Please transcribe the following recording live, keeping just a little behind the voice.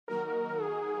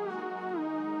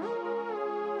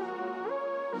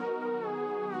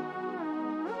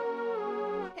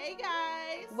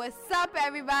What's up,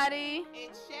 everybody?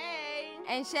 It's Shay.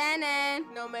 And Shannon.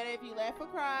 No matter if you laugh or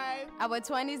cry, our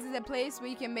 20s is a place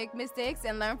where you can make mistakes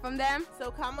and learn from them.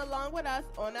 So come along with us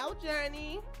on our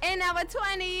journey in our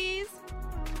 20s.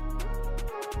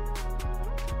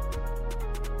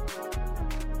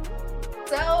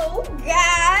 So,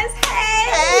 guys,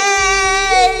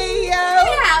 hey, yo.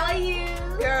 How are you?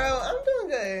 Girl, I'm doing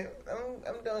good.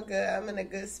 I'm doing good. I'm in a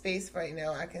good space right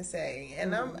now, I can say.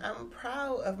 And I'm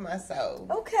proud of myself.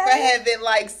 Okay. For having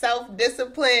like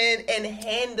self-discipline and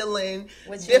handling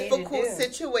difficult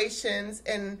situations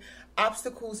and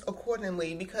obstacles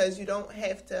accordingly, because you don't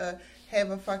have to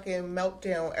have a fucking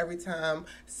meltdown every time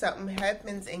something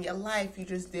happens in your life. You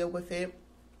just deal with it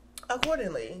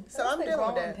accordingly. So I'm dealing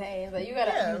with that. Pain, but you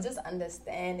gotta you just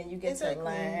understand and you get to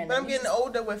learn. But I'm getting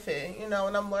older with it, and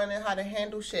I'm learning how to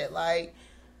handle shit. Like,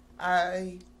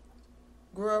 I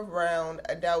grew up around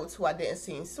adults who I didn't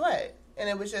see sweat, and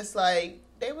it was just like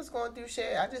they was going through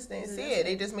shit. I just didn't see it.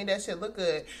 They just made that shit look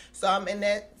good. So I'm in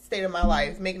that state of my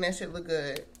life, making that shit look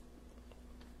good.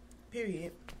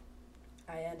 Period.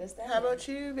 I understand. How about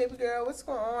you, baby girl? What's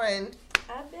going on?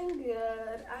 I've been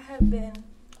good. I have been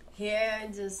here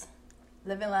just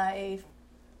living life,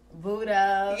 boot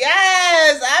up.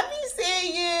 Yes, I be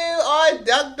seeing you all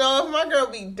ducked off. My girl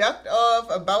be ducked off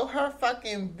about her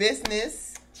fucking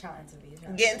business. Trying to be.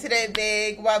 Getting to that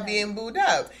bag while being booed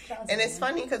up. And it's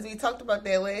funny because we talked about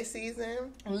that last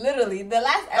season. Literally, the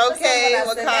last episode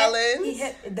with Collins.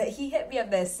 He hit me up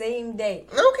that same day.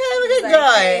 Okay, look at God.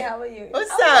 God. Hey, how are you?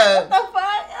 What's up? What the fuck?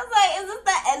 I was like, is this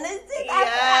the energy? Yes. I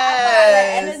felt that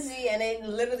energy, and it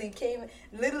literally came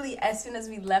as soon as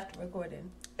we left recording.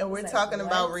 And we're talking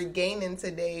about regaining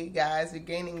today, guys.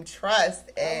 Regaining trust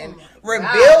and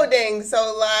rebuilding. God.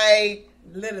 So, like,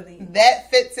 literally, that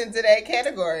fits into that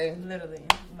category. Literally,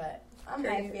 but I'm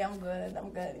happy. I'm good.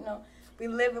 We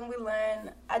live and we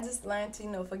learn. I just learned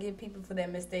to, forgive people for their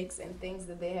mistakes and things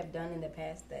that they have done in the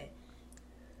past that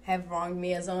have wronged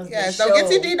me. As long as they show. Don't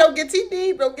get too deep. Don't get too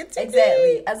deep. Don't get too deep.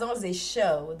 Exactly. As long as they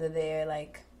show that they're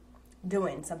like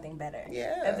doing something better.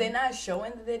 Yeah. If they're not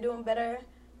showing that they're doing better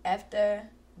after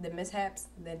the mishaps,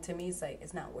 then to me it's like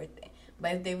it's not worth it.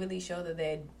 But if they really show that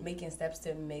they're making steps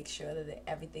to make sure that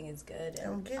everything is good, and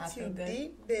don't get too good.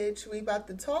 deep, bitch. We about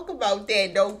to talk about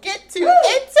that. Don't get too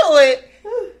into it.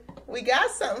 We got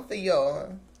something for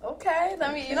y'all. Okay, I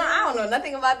don't know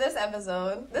nothing about this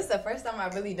episode. This is the first time I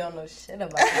really don't know shit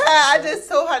about it. I just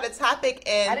told her the topic,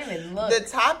 and I didn't even look. The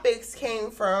topics came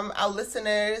from our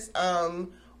listeners.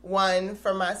 One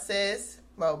from my sis,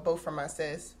 well, both from my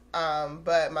sis,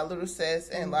 but my little sis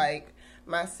and my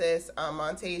sis,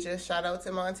 Montasia. Shout out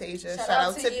to Montasia. Shout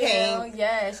out to Pink.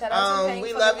 Yeah, shout out to Pink.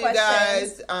 We love you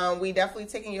guys. We definitely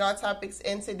taking y'all topics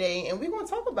in today, and we gonna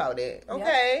talk about it.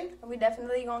 Okay. Yep. We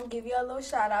definitely gonna give you a little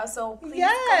shout out. So please,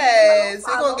 yes,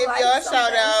 we're gonna give y'all a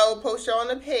shout out. Post y'all on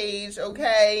the page,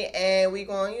 okay? And we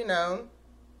gonna,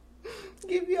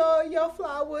 give y'all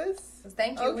flowers.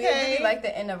 Thank you. Okay. We really like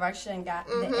the interaction.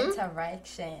 The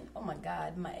interaction. Oh my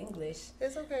God, my English.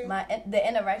 It's okay. The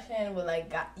interaction with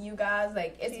you guys,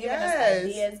 it's giving us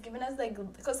ideas, giving us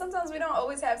because sometimes we don't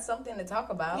always have something to talk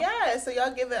about. Yeah, so y'all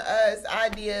giving us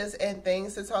ideas and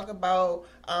things to talk about,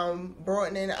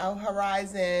 broadening our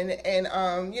horizon and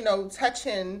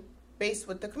touching base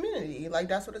with the community.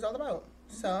 That's what it's all about.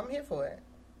 So I'm here for it.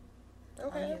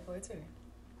 Okay. I'm here for it too.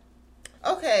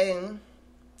 Okay.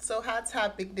 So hot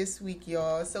topic this week,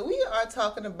 y'all. So we are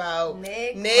talking about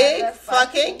Nick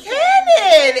fucking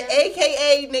Cannon,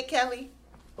 a.k.a. Nick Kelly.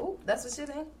 Oh, that's what you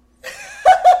think?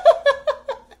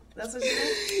 That's what you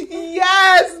think?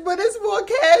 Yes, but it's more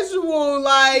casual.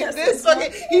 This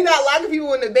fucking, he not locking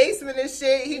people in the basement and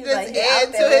shit. He just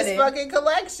add to his fucking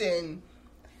collection.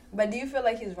 But do you feel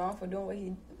like he's wrong for doing what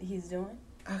he's doing?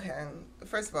 Okay.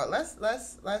 First of all, let's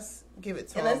give it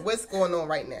to him. What's going on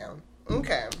right now?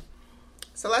 Okay.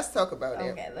 So let's talk about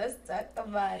it. Okay, let's talk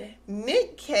about it.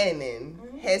 Nick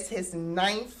Cannon has his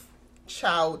 9th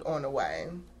child on the way.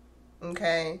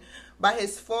 Okay? By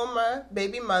his former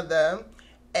baby mother,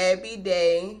 Abby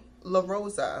Day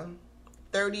LaRosa,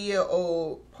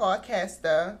 30-year-old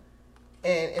podcaster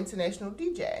and international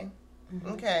DJ.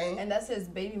 Okay? And that's his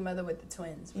baby mother with the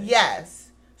twins, right?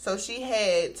 Yes. So she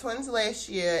had twins last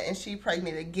year and she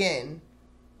pregnant again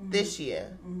this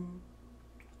year. Mm-hmm.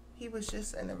 He was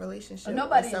just in a relationship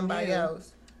with somebody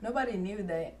else. Nobody knew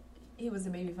that he was the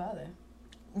baby father.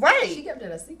 Right. She kept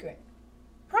it a secret.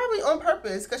 Probably on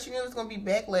purpose, because she knew it was going to be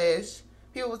backlash.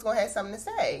 People was going to have something to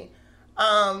say.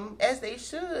 As they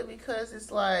should, because it's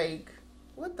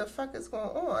what the fuck is going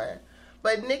on?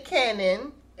 But Nick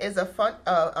Cannon is a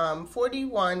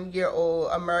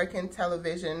 41-year-old American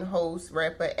television host,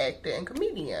 rapper, actor, and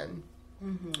comedian.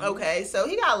 Mm-hmm. Okay, so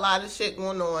he got a lot of shit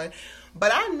going on.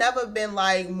 But I never been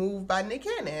like moved by Nick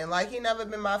Cannon. Like he never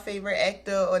been my favorite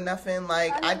actor or nothing.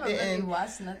 Like I didn't really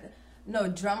watch nothing. No,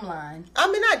 Drumline.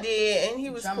 I mean, I did, and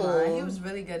he was Drumline. cool. He was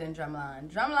really good in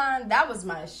Drumline. Drumline, that was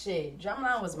my shit.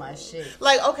 Drumline was my shit.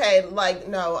 Like, okay, like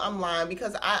no, I'm lying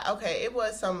because it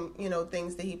was some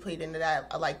things that he played into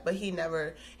that I like, but he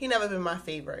never been my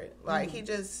favorite. Like he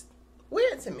just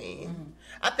weird to me. Mm-hmm.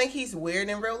 I think he's weird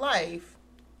in real life.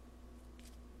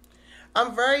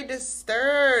 I'm very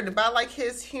disturbed by like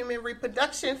his human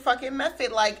reproduction fucking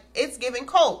method. Like it's giving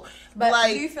cult. But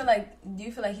like, do you feel like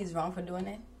he's wrong for doing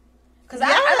it? Because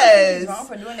I don't think he's wrong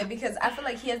for doing it because I feel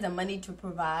like he has the money to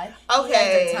provide. Okay. He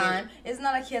has the time. It's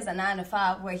not like he has a 9 to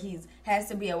 5 where he has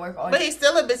to be at work all day. But he's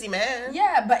still a busy man.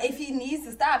 Yeah, but if he needs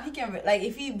to stop, he can. Like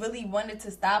if he really wanted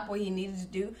to stop what he needed to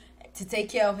do to take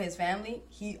care of his family,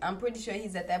 I'm pretty sure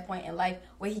he's at that point in life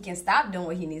where he can stop doing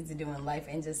what he needs to do in life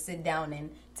and just sit down and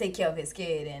take care of his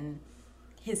kid and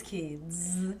his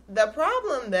kids. The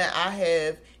problem that I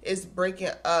have is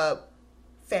breaking up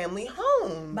family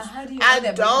homes. But how do you? I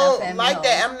don't like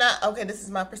that. I'm not okay. This is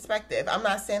my perspective. I'm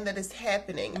not saying that it's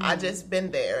happening. I just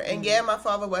been there, and yeah, my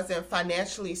father wasn't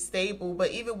financially stable,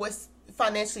 but even with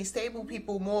financially stable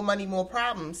people, more money, more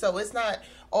problems. So it's not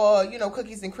all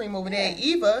cookies and cream over there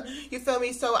either. You feel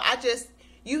me? So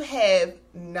you have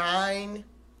 9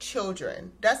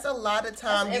 children. That's a lot of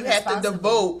time you have to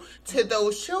devote to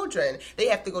those children. They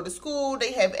have to go to school.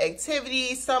 They have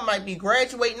activities. Some might be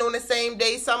graduating on the same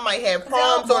day. Some might have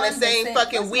proms on the same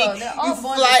fucking week. You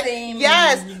fly,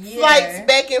 flights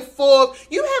back and forth.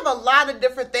 You have a lot of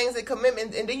different things and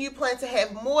commitments, and then you plan to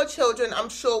have more children. I'm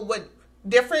sure with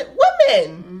different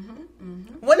women. Mm-hmm,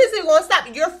 mm-hmm. When is it going to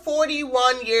stop? You're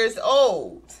 41 years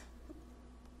old.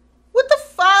 What the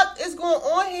fuck is going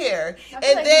on here? I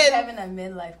feel like he's having a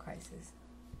midlife crisis.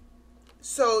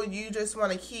 So you just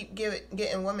want to keep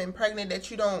getting women pregnant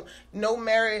that you don't know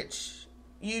marriage,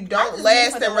 you don't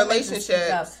last in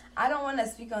relationships. I don't want to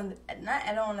speak on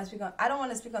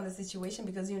the situation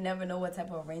because you never know what type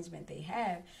of arrangement they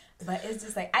have. But it's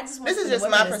just like I just want. This is just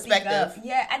my perspective.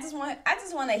 Yeah, I just want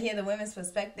to hear the women's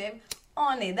perspective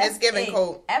on it. It's giving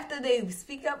cold. After they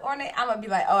speak up on it, I'm gonna be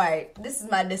like, all right, this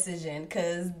is my decision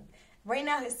because. Right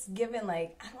now, it's given,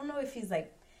 like, I don't know if he's,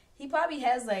 like, he probably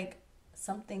has, like,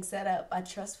 something set up, a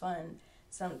trust fund,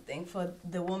 something for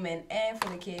the woman and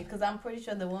for the kid. Because I'm pretty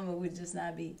sure the woman would just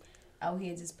not be out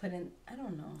here just putting, I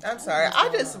don't know. I'm sorry. I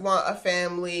just want a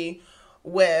family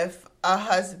with a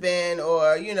husband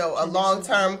or, a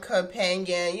long-term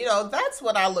companion. That's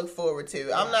what I look forward to.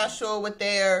 Yeah. I'm not sure what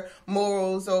their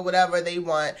morals or whatever they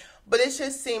want. But it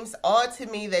just seems odd to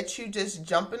me that you just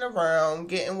jumping around,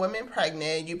 getting women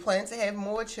pregnant. You plan to have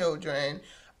more children.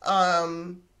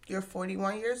 You're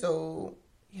 41 years old.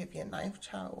 You have your 9th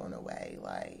child on the way.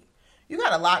 Like, you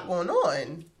got a lot going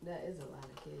on. That is a lot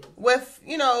of kids. With,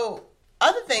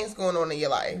 other things going on in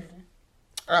your life.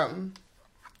 Mm-hmm.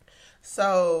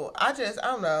 So I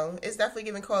don't know. It's definitely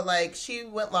giving cold. Like she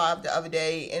went live the other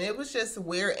day and it was just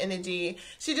weird energy.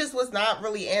 She just was not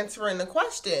really answering the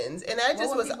questions. And that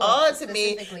just was odd to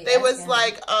me. They was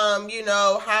like, how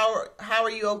are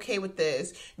you okay with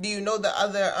this? Do you know the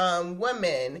other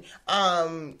women?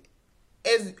 Are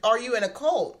you in a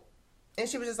cult? And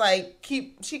she was just like,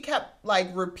 she kept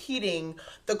like repeating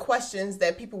the questions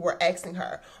that people were asking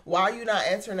her. Why are you not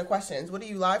answering the questions? What do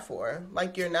you lie for?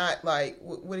 Like, you're not like,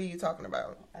 what are you talking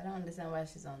about? I don't understand why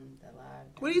she's on the live.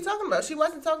 What are you talking about? She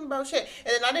wasn't talking about shit.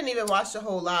 And then I didn't even watch the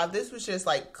whole live. This was just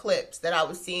like clips that I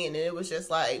was seeing and it was just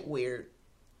like weird.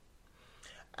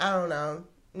 I don't know.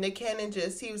 Nick Cannon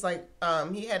he was like,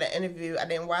 he had an interview. I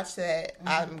didn't watch that. Mm-hmm.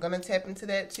 I'm going to tap into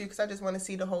that too because I just want to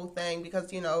see the whole thing because,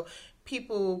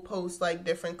 people post like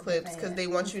different clips because they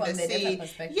want you to see,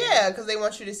 because they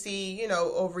want you to see,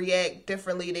 or react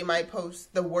differently. They might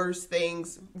post the worst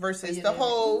things versus the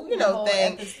whole, whole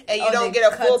thing, and you don't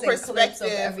get a full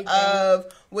perspective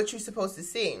of what you're supposed to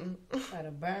see. About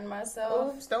to burn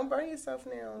myself. Oops, don't burn yourself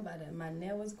now. My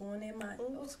nail was going in my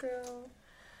nose, girl.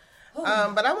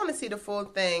 But I want to see the full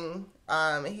thing.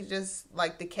 He just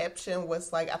like the caption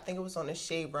was like, I think it was on the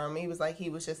Shade Room. He was like, he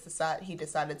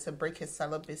decided to break his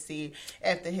celibacy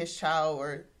after his child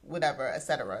or whatever,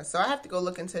 etc. So I have to go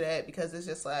look into that because it's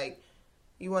just like,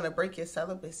 you want to break your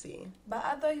celibacy. But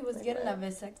I thought he was getting a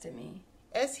vasectomy.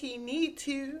 As he need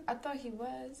to. I thought he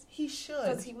was. He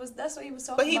should. Because that's what he was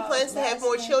talking about. But he plans to have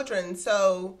more children,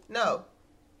 so no.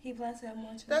 He plans to have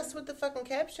more children. That's what the fucking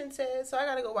caption says. So I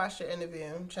gotta go watch the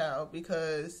interview, child,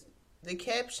 because The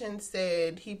caption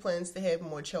said he plans to have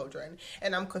more children,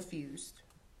 and I'm confused.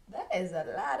 That is a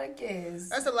lot of kids.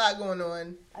 That's a lot going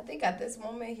on. I think at this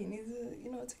moment he needs to,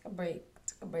 take a break.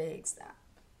 Take a break. Stop.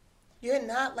 You're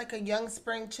not like a young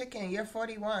spring chicken. You're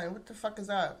 41. What the fuck is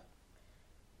up?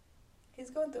 He's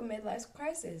going through midlife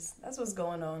crisis. That's what's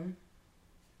going on.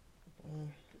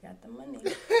 He got the money.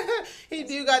 He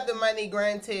do got the money,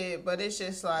 granted, but it's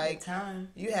just like time.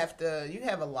 You have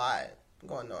a lot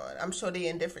going on. I'm sure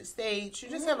they're in different states. You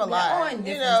just have a lot. States.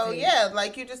 Yeah,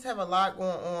 like you just have a lot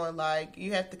going on. Like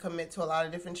you have to commit to a lot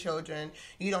of different children.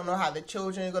 You don't know how the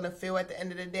children are gonna feel at the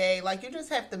end of the day. Like you just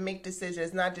have to make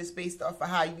decisions, not just based off of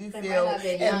how you feel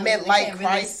and midlife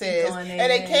crisis. And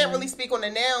they can't really speak on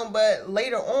it now, but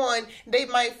later on they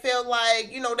might feel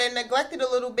like, they're neglected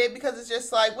a little bit because it's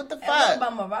just like, what the fuck? And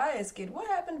what about Mariah's kid? What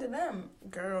happened to them?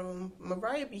 Girl,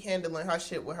 Mariah be handling her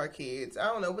shit with her kids. I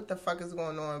don't know what the fuck is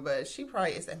going on, but she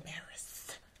probably is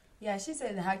embarrassed. Yeah, she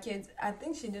said that her kids, I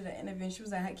think she did an interview and she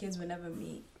was like, her kids would never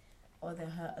meet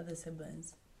her other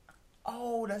siblings.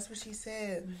 Oh, that's what she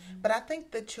said. Mm-hmm. But I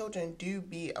think the children do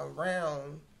be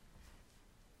around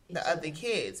the other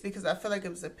kids, because I feel like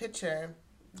it was a picture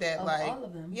that all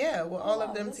of them. Yeah, with all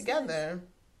of them together.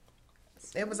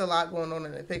 Nice. There was a lot going on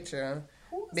in the picture.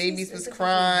 Babies was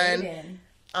crying.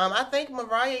 I think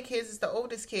Mariah kids is the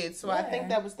oldest kid, so I think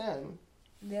that was them.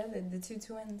 Yeah, the two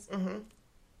twins. Mm-hmm.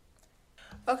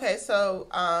 Okay, so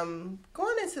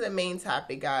going into the main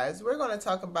topic, guys, we're going to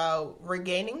talk about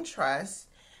regaining trust.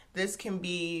 This can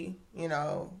be, in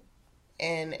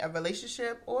a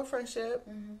relationship or a friendship,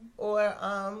 or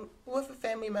with a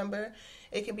family member.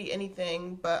 It can be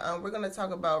anything, but we're going to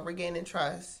talk about regaining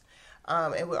trust.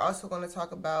 And we're also going to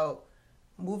talk about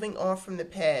moving on from the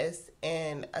past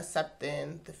and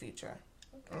accepting the future.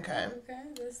 Okay.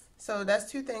 So that's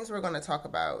two things we're going to talk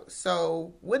about.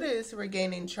 So what is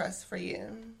regaining trust for you?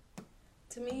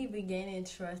 To me, regaining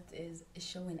trust is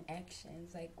showing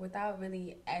actions. Like, without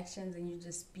really actions and you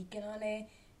just speaking on it,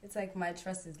 it's like my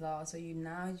trust is lost. So you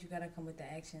got to come with the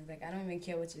actions. Like, I don't even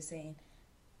care what you're saying.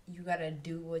 You got to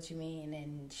do what you mean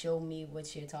and show me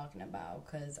what you're talking about.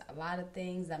 Because a lot of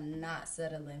things I'm not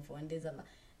settling for. And there's a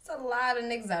lot of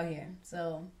niggas out here.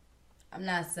 So I'm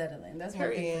not settling. That's one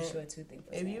thing for sure. Two things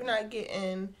for sure. If you're not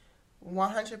getting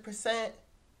 100%,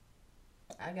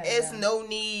 it's no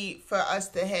need for us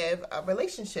to have a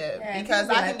relationship, because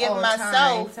I can give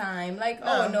myself time. Like,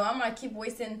 I'm gonna keep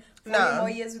wasting 40 more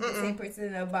years with the same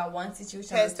person about one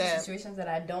situation or two situations that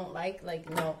I don't like. Like,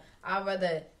 no, I'd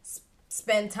rather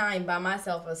spend time by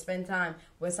myself or spend time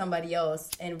with somebody else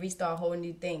and restart a whole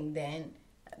new thing. Then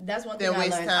that's one thing I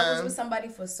learned. I was with somebody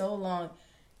for so long,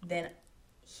 then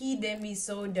he did me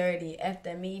so dirty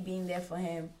after me being there for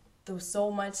him through so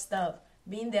much stuff,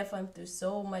 being there for him through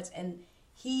so much, and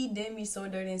he did me so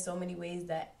dirty in so many ways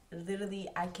that literally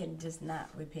I can just not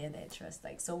repair that trust.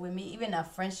 Like, so with me, even a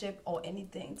friendship or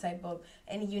anything type of,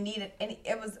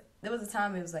 there was a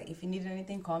time it was like, if you need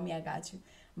anything, call me, I got you.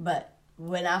 But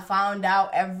when I found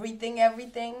out everything,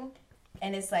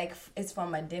 and it's like, it's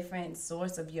from a different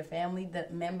source of your family, the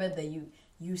member that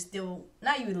you still,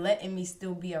 not you letting me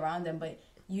still be around them, but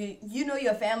you know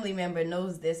your family member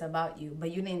knows this about you,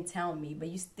 but you didn't tell me, but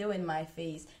you still in my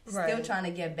face, still trying to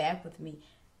get back with me.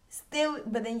 Still,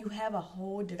 but then you have a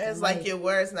whole different It's life. Like your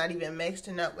words not even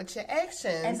mixing up with your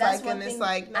actions. And that's it's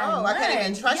like, no, I can't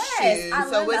even trust you.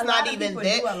 So it's not even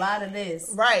that. Do a lot of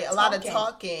this. Right, a lot of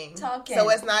talking. So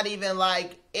it's not even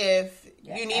like, if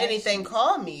you need anything,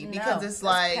 call me. Because it's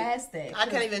like, I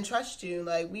can't even trust you.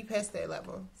 Like, we passed that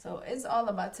level. So it's all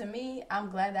about, to me,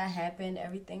 I'm glad that happened,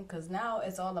 everything. Because now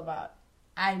it's all about,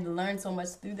 I learned so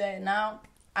much through that. Now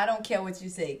I don't care what you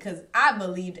say, because I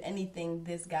believed anything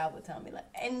this guy would tell me. Like,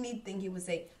 anything he would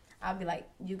say, I'd be like,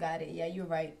 you got it. Yeah, you're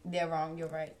right. They're wrong. You're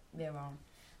right. They're wrong.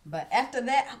 But after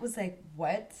that, I was like,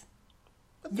 what?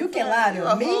 You can lie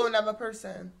to me? You're a whole other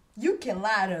person. You can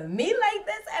lie to me like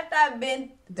this after I've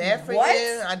been there for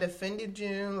you. I defended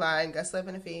you. Like, got slapped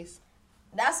in the face.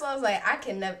 That's why I was like, I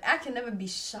can never be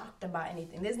shocked about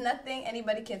anything. There's nothing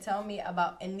anybody can tell me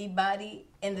about anybody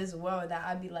in this world that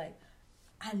I'd be like,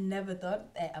 I never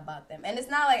thought that about them. And it's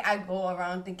not like I go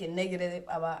around thinking negative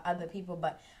about other people,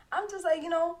 but I'm just like,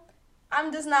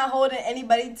 I'm just not holding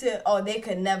anybody to, they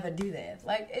could never do that.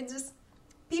 Like, it just,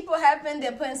 people happen,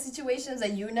 they're put in situations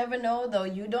that you never know, though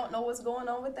you don't know what's going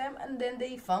on with them, and then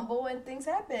they fumble and things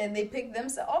happen, and they pick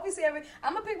themselves. Obviously, I'm going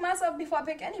to pick myself before I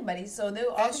pick anybody, so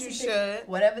they'll obviously pick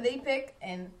whatever they pick,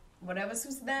 and whatever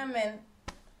suits them, and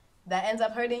that ends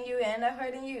up hurting you,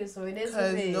 so it is what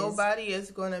it is. Because nobody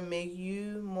is going to make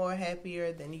you more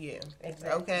happier than you.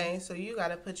 Exactly. Okay? So you got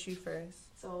to put you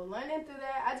first. So learning through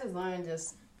that, I just learned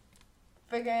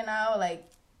figuring out like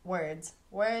words,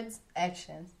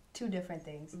 actions, two different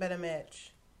things. Better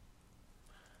match.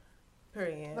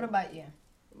 Period. What about you?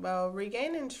 Well,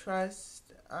 regaining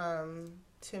trust,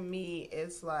 to me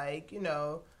is like,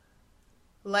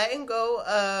 letting go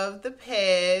of the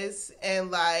past and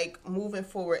like moving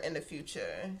forward in the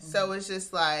future. Mm-hmm. So it's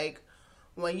just like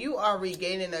when you are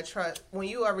regaining trust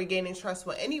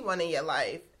with anyone in your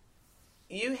life,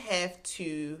 you have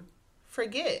to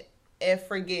forget and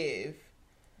forgive.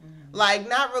 Mm-hmm. Like,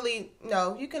 not really,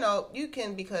 no, you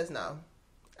can because no.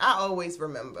 I always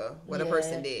remember what a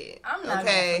person did. I'm not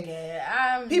gonna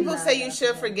forget. People say you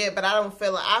should forget, but I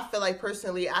feel like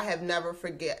personally, I have never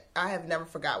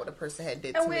forgot what a person had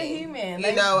did to me. And we're human.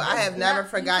 I have never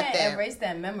forgot that. You can't erase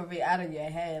that memory out of your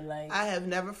head. Like, I have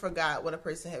never forgot what a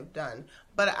person have done,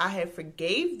 but I have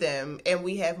forgave them and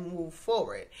we have moved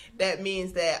forward. That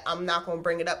means that I'm not gonna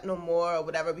bring it up no more or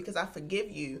whatever because I forgive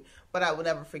you, but I will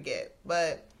never forget.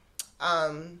 But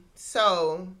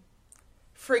so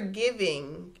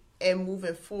forgiving and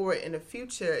moving forward in the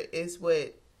future is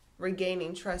what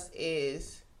regaining trust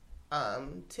is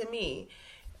to me.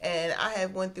 And I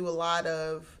have went through a lot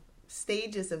of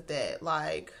stages of that,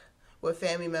 like with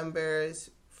family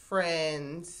members,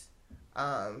 friends,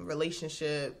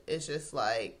 relationship. It's just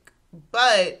like,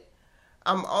 but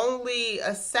I'm only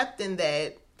accepting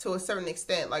that to a certain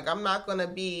extent. Like, I'm not going to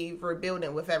be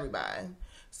rebuilding with everybody.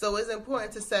 So it's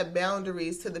important to set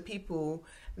boundaries to the people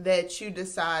that you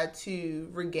decide to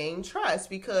regain trust,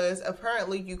 because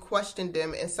apparently you questioned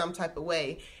them in some type of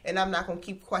way, and I'm not going to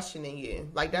keep questioning you.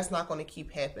 Like, that's not going to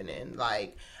keep happening.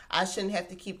 Like, I shouldn't have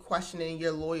to keep questioning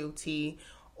your loyalty,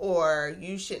 or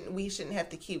we shouldn't have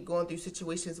to keep going through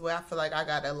situations where I feel like I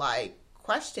got to like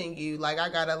question you. Like, I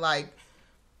got to like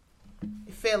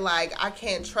feel like I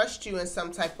can't trust you in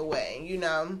some type of way,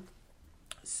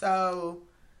 So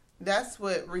that's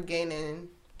what regaining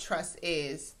trust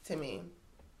is to me.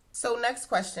 So next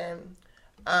question,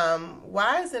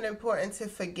 why is it important to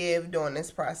forgive during this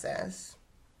process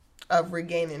of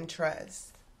regaining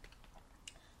trust?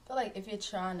 I feel like if you're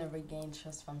trying to regain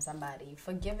trust from somebody,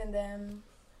 forgiving them,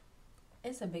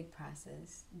 it's a big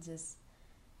process. Just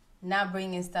not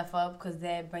bringing stuff up because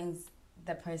that brings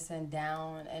the person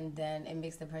down, and then it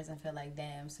makes the person feel like,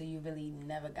 damn, so you really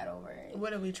never got over it.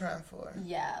 What are we trying for?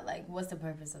 Yeah, like, what's the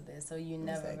purpose of this? So you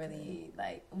never really,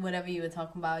 like, whatever you were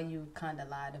talking about, you kind of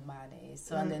lied about it.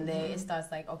 So and then it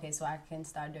starts like, okay, so I can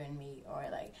start doing me, or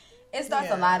like, it starts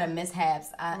a lot of mishaps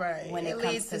when it comes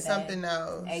leads to something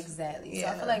else. Exactly. Yeah.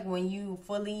 So I feel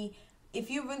like if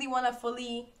you really want to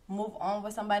fully move on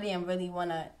with somebody and really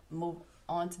want to move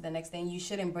on to the next thing, you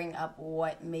shouldn't bring up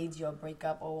what made you break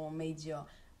up, or what made you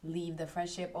leave the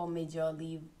friendship, or made you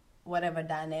leave whatever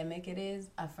dynamic it is,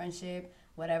 a friendship,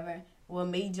 whatever, what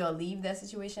made you leave that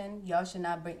situation. Y'all should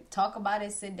not talk about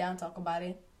it, sit down, talk about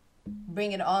it,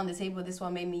 bring it all on the table. This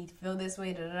one made me feel this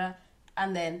way,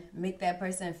 and then make that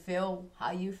person feel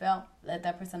how you felt. Let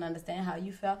that person understand how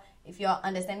you felt. If y'all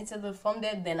understand each other from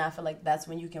there, then I feel like that's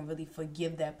when you can really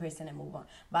forgive that person and move on.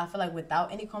 But I feel like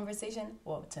without any conversation,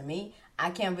 well, to me, I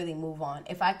can't really move on.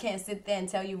 If I can't sit there and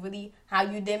tell you really how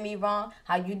you did me wrong,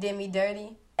 how you did me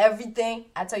dirty, everything,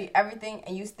 I tell you everything,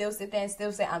 and you still sit there and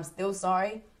still say, I'm still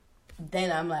sorry,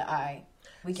 then I'm like, all right,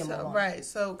 we can move on. Right,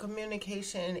 so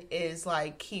communication is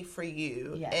like key for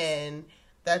you. Yes. And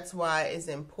that's why it's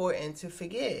important to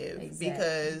forgive. Exactly.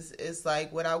 Because it's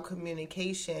like, without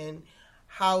communication,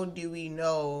 how do we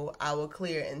know our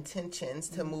clear intentions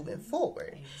to moving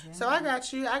forward? Exactly. So I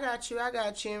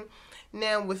got you.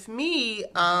 Now with me,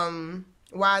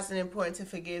 why is it important to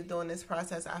forgive during this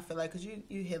process? I feel like, because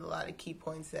you hit a lot of key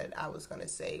points that I was going to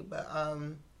say, but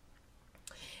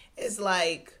it's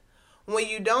like, when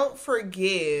you don't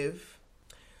forgive,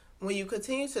 when you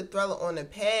continue to dwell on the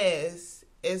past,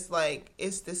 it's like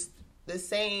it's the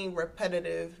same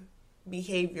repetitive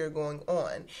behavior going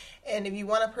on. And if you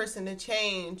want a person to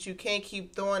change, you can't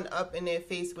keep throwing up in their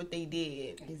face what they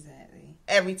did. Exactly.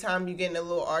 Every time you get in a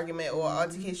little argument or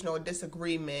altercation or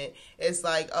disagreement, it's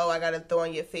like, oh, I gotta throw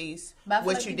in your face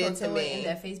what you did to me. It in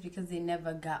their face because they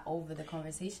never got over the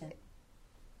conversation.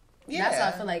 Yeah. That's how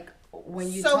I feel like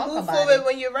when you talk about it. So move forward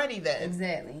when you're ready then.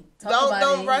 Exactly.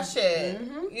 Don't rush it.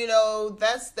 Mm-hmm.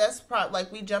 That's probably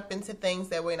like we jump into things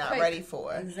that we're not ready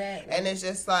for. Exactly. And it's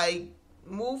just like,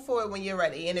 move forward when you're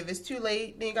ready. And if it's too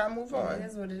late, then you gotta move on. It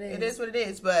is what it is. It is what it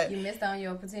is. But you missed out on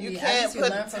your opportunity. You can't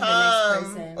put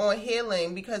time on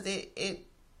healing because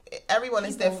everyone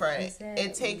is different. Exactly.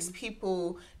 It takes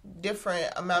people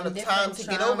different amount of time to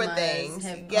get over things.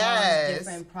 Yes.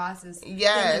 Different process.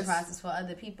 Yes. Healing process for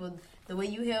other people. The way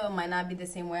you heal might not be the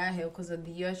same way I heal because of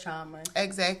your trauma.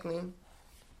 Exactly.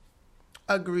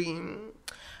 Agree.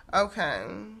 Okay.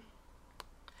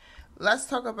 Let's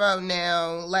talk about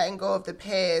now letting go of the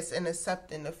past and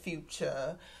accepting the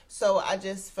future. So I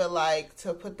just feel like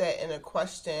to put that in a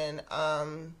question,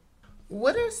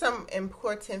 what are some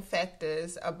important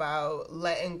factors about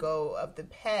letting go of the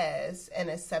past and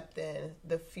accepting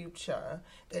the future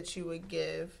that you would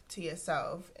give to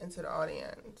yourself and to the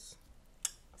audience?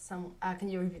 Can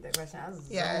you repeat that question? I was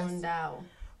zoned out.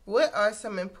 What are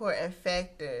some important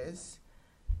factors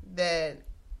that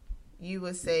you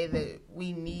would say that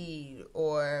we need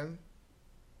or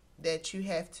that you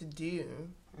have to do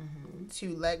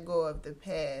to let go of the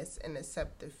past and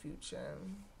accept the future?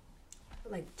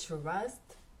 Like trust,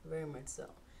 very much so.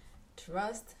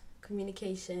 Trust,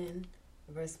 communication,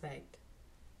 respect.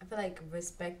 I feel like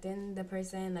respecting the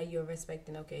person, like you're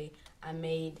respecting, okay, I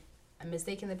made a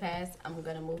mistake in the past, I'm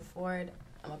going to move forward,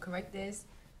 I'm going to correct this.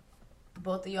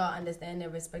 Both of y'all understand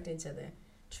and respect each other.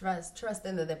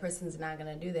 Trusting that the person's not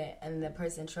going to do that, and the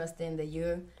person trusting that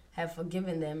you have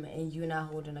forgiven them and you're not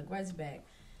holding a grudge back.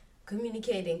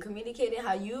 Communicating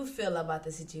how you feel about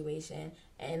the situation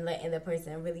and letting the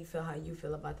person really feel how you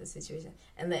feel about the situation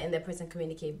and letting the person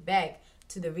communicate back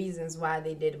to the reasons why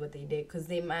they did what they did, because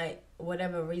they might,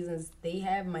 whatever reasons they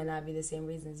have might not be the same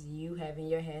reasons you have in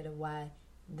your head of why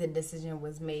the decision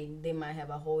was made. They might have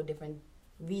a whole different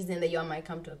reason that y'all might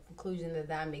come to a conclusion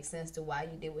that makes sense to why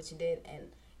you did what you did, and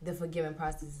the forgiving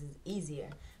process is easier.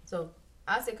 So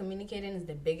I'd say communicating is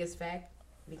the biggest fact,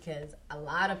 because a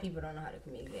lot of people don't know how to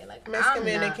communicate. Like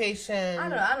miscommunication.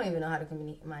 I don't even know how to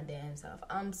communicate my damn self.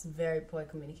 I'm very poor at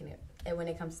communicating. And when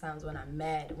it comes to times when I'm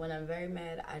mad, when I'm very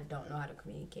mad, I don't know how to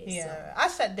communicate. Yeah, so. I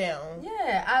shut down.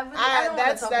 Yeah, I don't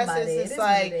want to talk about it. It's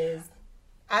like, what it is.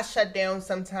 I shut down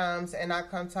sometimes, and I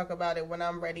come talk about it when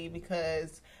I'm ready,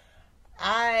 because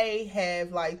I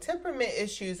have like temperament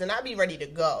issues, and I be ready to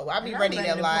go. I be ready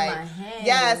to like,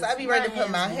 yes, I be ready to put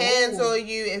my hands on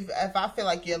you if I feel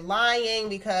like you're lying,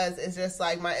 because it's just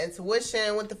like my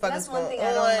intuition. What the fuck is going on?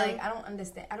 That's one thing I don't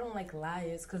understand. I don't like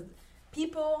liars, because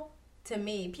people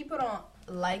don't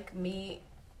like me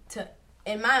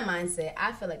in my mindset.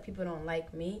 I feel like people don't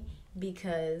like me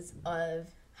because of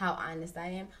how honest I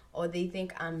am, or they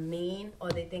think I'm mean, or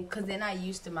they think, because they're not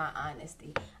used to my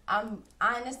honesty. I'm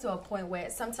honest to a point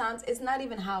where sometimes it's not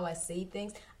even how I say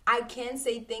things. I can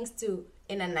say things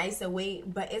in a nicer way,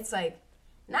 but it's like,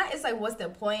 what's the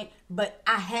point? But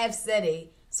I have said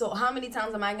it. So how many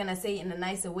times am I going to say it in a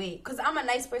nicer way? Because I'm a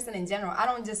nice person in general. I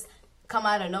don't just come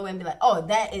out of nowhere and be like, oh,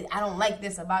 I don't like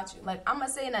this about you. Like, I'm going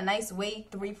to say it in a nice way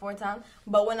 3-4 times.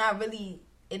 But when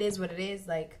it is what it is,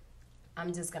 like,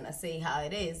 I'm just going to say how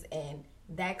it is. And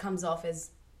that comes off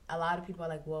as a lot of people are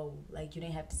like, whoa, like, you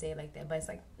didn't have to say it like that. But it's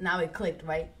like, now it clicked,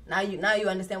 right? Now you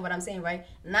understand what I'm saying, right?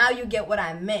 Now you get what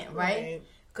I meant, right?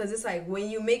 Because it's like when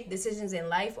you make decisions in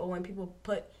life, or when people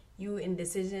put you in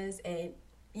decisions and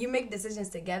you make decisions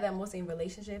together, mostly in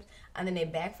relationships, and then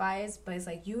it backfires. But it's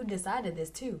like, you decided this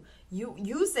too.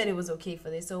 You said it was okay for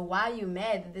this. So why are you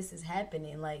mad that this is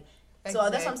happening? Like, exactly. So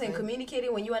that's what I'm saying.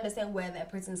 Communicating, when you understand where that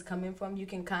person's coming from, you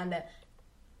can kind of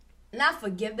not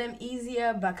forgive them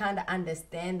easier, but kind of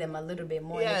understand them a little bit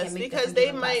more. Yes, because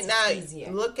they might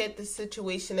not look at the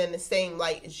situation in the same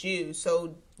light as you.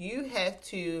 So you have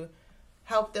to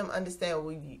help them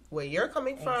understand where you're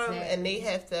coming from, and they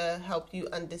have to help you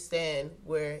understand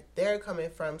where they're coming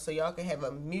from, so y'all can have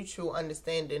a mutual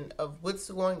understanding of what's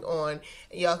going on,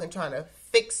 and y'all can try to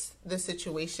fix the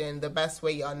situation the best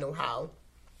way y'all know how.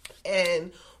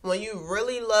 And when you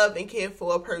really love and care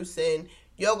for a person,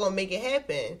 y'all gonna make it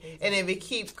happen. Exactly. And if it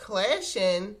keeps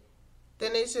clashing,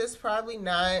 then it's just probably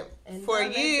not for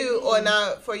you, or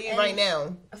not for you right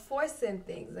now. Forcing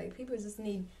things, like, people just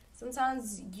need.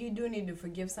 Sometimes you do need to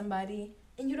forgive somebody,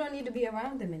 and you don't need to be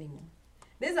around them anymore.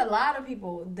 There's a lot of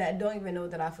people that don't even know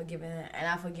that I've forgiven them, and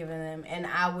I've forgiven them, and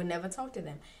I would never talk to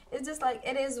them. It's just like,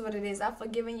 it is what it is. I've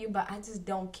forgiven you, but I just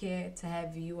don't care to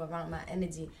have you around my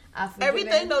energy.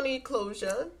 Everything don't need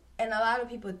closure. And a lot of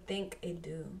people think it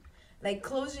do. Like,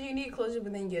 closure, you need closure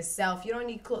within yourself. You don't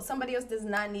need somebody else does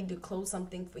not need to close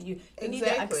something for you. You need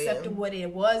to accept what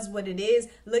it was, what it is.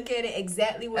 Look at it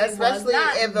exactly what it was. Especially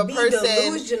if a person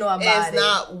is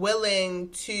not willing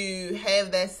to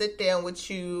have that sit down with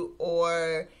you,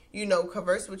 or,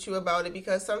 converse with you about it,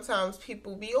 because sometimes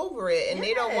people be over it and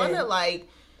they don't want to, like,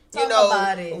 go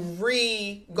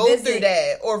through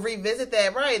that or revisit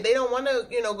that. Right. They don't want to,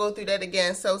 go through that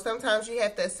again. So sometimes you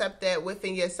have to accept that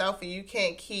within yourself, and you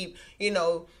can't keep,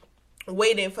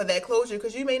 waiting for that closure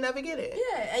because you may never get it.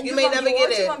 Yeah, and you may never get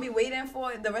it. You're gonna be waiting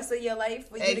for the rest of your life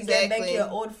for you to get back your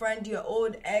old friend, your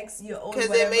old ex, your old.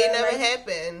 Because it may never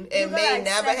happen. It may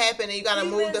never happen, and you gotta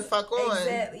move the fuck on.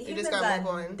 Exactly. You just gotta move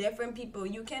on. Different people,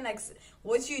 you can't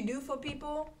what you do for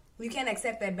people. You can't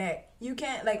accept that back. You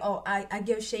can't I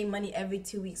give Shay money every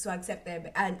 2 weeks, so I accept that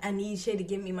back. I need Shay to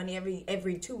give me money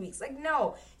every 2 weeks. Like,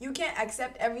 no, you can't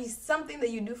accept something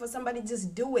that you do for somebody.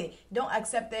 Just do it. Don't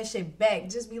accept that shit back.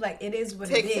 Just be like, it is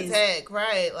what it is. Tick to tack,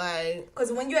 right? Like,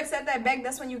 because when you accept that back,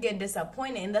 that's when you get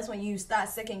disappointed, and that's when you start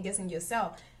second guessing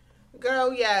yourself.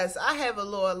 Girl, yes, I have a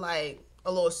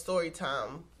little story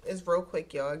time. It's real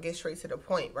quick, y'all. Get straight to the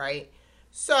point, right?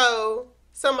 So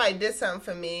somebody did something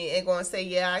for me and gonna say,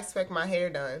 yeah, I expect my hair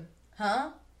done. Huh?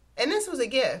 And this was a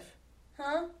gift.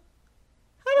 Huh?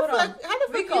 How the fuck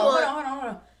Rico, hold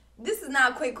on. This is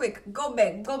not quick. Go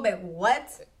back.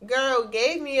 What? Girl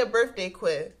gave me a birthday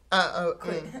quiz. A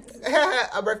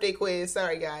birthday quiz.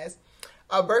 Sorry, guys.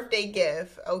 A birthday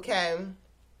gift, okay?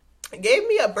 Gave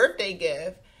me a birthday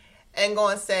gift and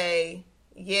gonna say,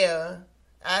 yeah,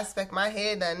 I expect my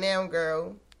hair done now,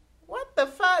 girl. What the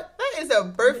fuck? That is a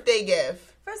birthday gift.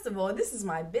 First of all, this is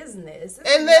my business.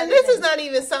 And then this is not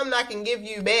even something I can give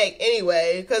you back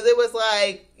anyway, because it was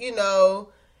like,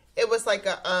 it was like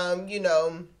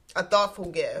a thoughtful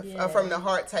gift, from the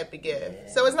heart type of gift. Yeah.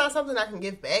 So it's not something I can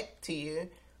give back to you.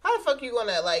 How the fuck you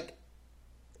gonna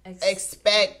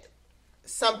expect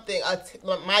something,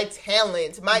 my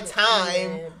talent, my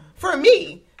time for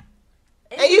me?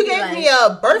 And you gave me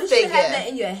a birthday gift. You should have that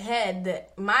in your head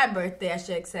that my birthday, I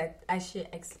should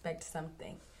expect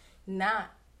something. Not,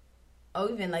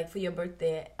 or even for your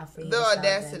birthday, the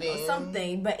audacity. Or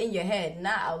something, but in your head,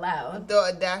 not out loud. The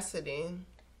audacity.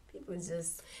 People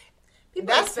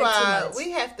That's why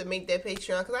we have to make that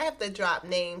Patreon, because I have to drop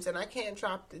names, and I can't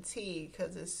drop the T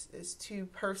because it's too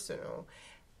personal.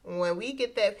 When we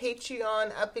get that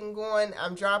Patreon up and going,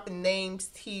 I'm dropping names,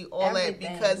 T, all everything.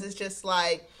 That, because it's just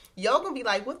like, y'all gonna be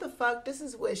like, what the fuck? This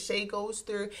is what Shay goes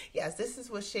through. Yes, this is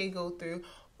what Shay go through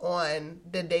on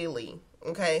the daily.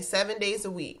 Okay, 7 days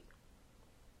a week.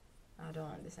 I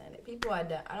don't understand it. I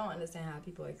don't understand how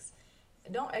people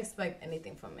don't expect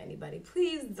anything from anybody.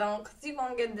 Please don't, because you're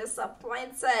going to get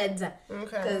disappointed.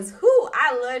 Okay. Because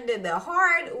I learned it the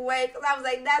hard way, because I was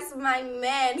like, that's my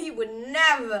man. He would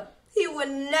never.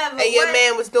 And your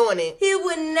man was doing it. He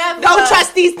would never. Don't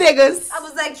trust these niggas. I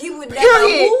was like, he would never.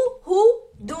 Who?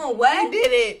 Doing what? You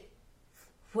did it.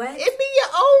 What? It be your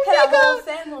own Had nigga. A whole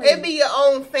family. It be your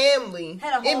own family.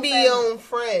 It be your own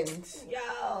friends.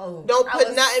 Yo. Don't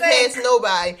put nothing past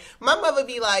nobody. My mother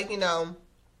be like,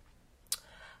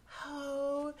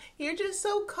 oh, you're just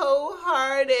so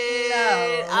cold-hearted.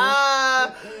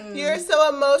 No. You're so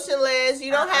emotionless.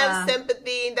 You don't have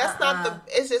sympathy. That's not the...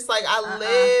 It's just like I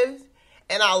lived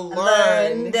and I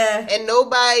learned. And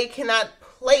nobody cannot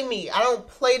play me. I don't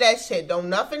play that shit. Don't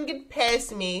nothing get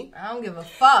past me. I don't give a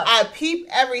fuck. I peep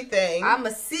everything. I'ma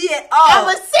see it all.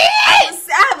 I'ma see it.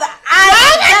 I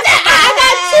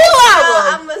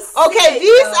got 2 of them. Okay,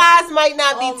 these eyes might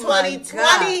not be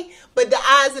 20/20, but the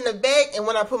eyes in the back, and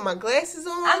when I put my glasses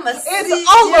on, it's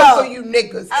over for you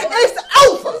niggas. It's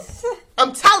over.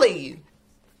 I'm telling you.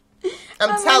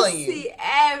 I'm telling you. See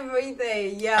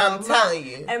everything, yo. I'm telling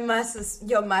you. And my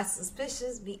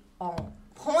suspicions be on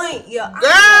point, yo. Girl,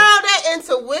 that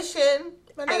intuition.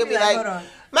 My nigga be like,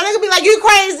 you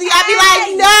crazy. I be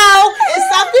like, no, it's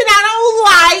something I don't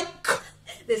like.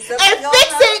 And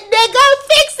fix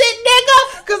it, nigga.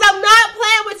 Because I'm not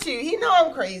playing with you. He know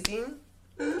I'm crazy.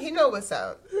 He know what's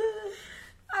up.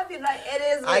 I be like, it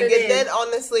is what I get that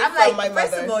honestly from my mother.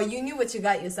 First of all, you knew what you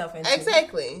got yourself into.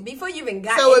 Exactly. Before you even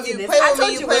got into this. So if you play with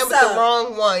me, you playing with the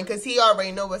wrong one, because he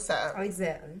already know what's up.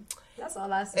 Exactly. That's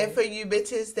all I say. And for you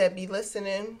bitches that be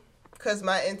listening, because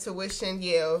my intuition,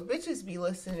 bitches be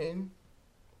listening.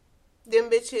 Them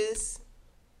bitches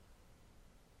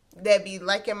that be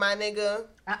liking my nigga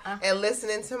and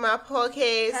listening to my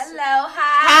podcast. Hello,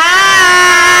 hi.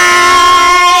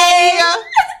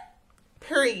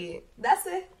 Period. That's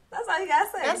it. That's all you gotta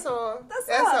say. That's all.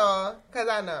 That's all. Because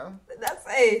I know. That's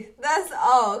it. That's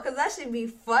all. Because that should be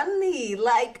funny.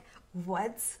 Like,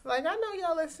 what? Like, I know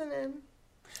y'all listening.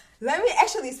 Let me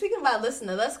actually, speaking about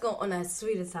listening, let's go on that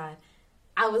sweeter side.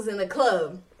 I was in the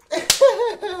club. Doing because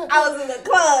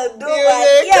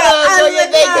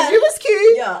you was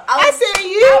cute. Yo, I seen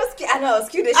you. I know, it was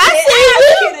cute as shit. I seen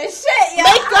you. Cute as shit, yo.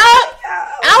 Makeup,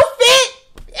 outfit,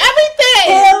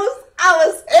 everything.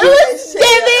 It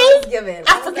was giving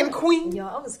African queen. Yo,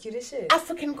 I was cute as shit.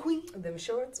 African queen. Them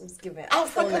shorts was giving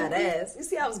African that ass. You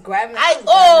see, I was grabbing.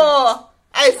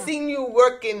 I I seen you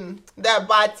working that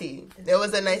body. There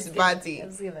was a nice body. It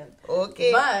was given.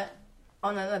 Okay. But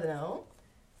on another note,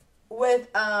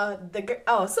 with the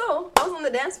girl, so I was on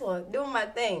the dance floor doing my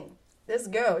thing. This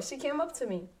girl, she came up to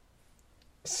me.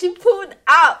 She pulled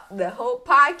out the whole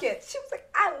pocket. She was like,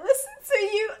 "I listened to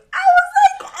you." I was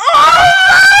like,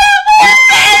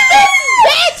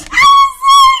 bitch!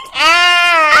 I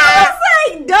was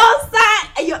like, don't stop.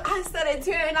 And I started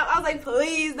tearing up. I was like,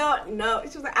 please don't. No.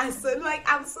 She was like,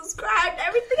 I'm subscribed.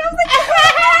 Everything. I was like,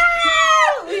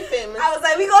 wow. We famous. I was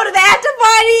like, we go to the after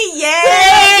party.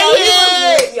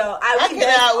 I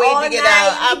cannot wait to get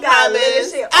out.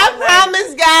 I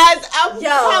promise, guys. I'm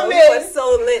coming. We were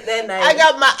so lit that night. I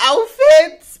got my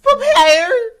outfits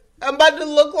prepared. I'm about to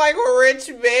look like a rich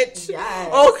bitch.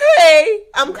 Yes. Okay.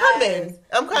 I'm coming.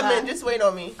 But just wait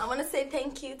on me. I want to say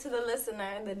thank you to the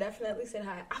listener that definitely said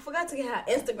hi. I forgot to get her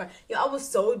Instagram. I was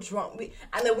so drunk. We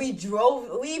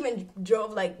even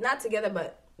drove, like, not together,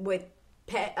 but with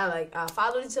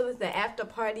followed each other to the after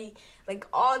party, like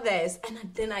all this. And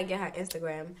then I get her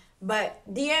Instagram. But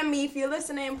DM me if you're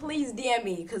listening. Please DM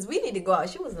me because we need to go out.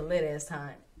 She was a lit ass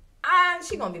time.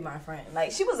 She gonna be my friend.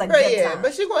 Like, she was a good time.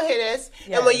 But she gonna hear this.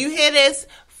 Yes. And when you hear this,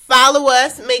 follow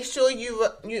us. Make sure you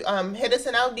hit us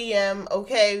in our DM.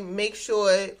 Okay, make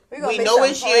sure we know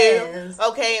it's you.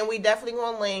 Okay, and we definitely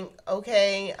gonna link.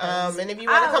 Okay, and if you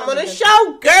wanna come on the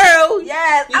show, girl,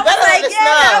 yes, you better let us know.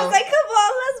 I was like, come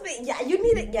on, let's be. Yeah, you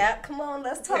need it. Yeah, come on,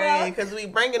 let's talk. Because we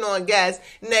bringing on guests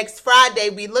next Friday.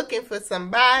 We looking for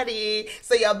somebody,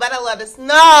 so y'all better let us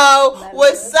know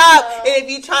what's up. And if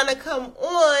you trying to come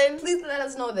on, please let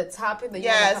us know the topic that you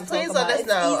want to come please talk let about. us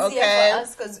know. It's easier okay, for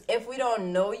us because if we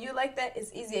don't know you like that,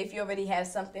 it's easier if you already have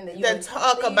something that you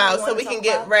talk about, so we can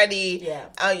get ready.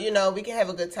 Yeah, we can have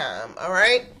a good time. All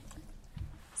right.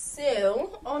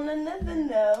 So on another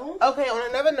note. Okay, on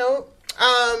another note.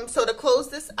 So to close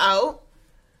this out,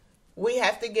 we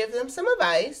have to give them some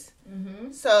advice.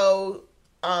 Mm-hmm. So,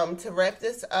 to wrap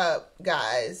this up,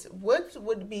 guys, what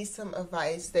would be some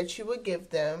advice that you would give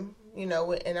them, in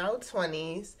our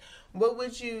 20s? What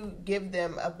would you give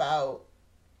them about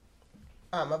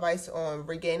advice on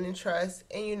regaining trust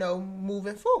and,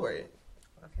 moving forward?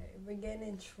 Okay,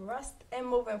 regaining trust and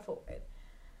moving forward.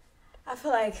 I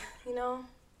feel like,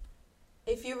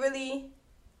 if you really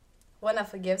want to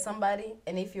forgive somebody,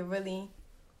 and if you really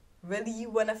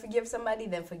want to forgive somebody,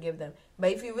 then forgive them.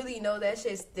 But if you really know that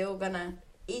shit's still gonna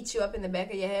eat you up in the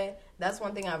back of your head, that's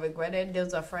one thing I regretted. There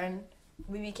was a friend,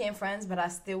 we became friends, but I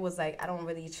still was like, I don't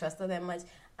really trust her that much.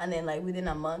 And then, like, within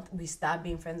a month, we stopped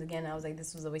being friends again. I was like,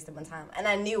 this was a waste of my time. And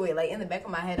I knew it. Like, in the back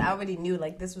of my head, I already knew,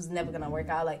 like, this was never going to work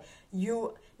out. Like,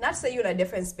 not to say you're in a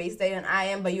different space than I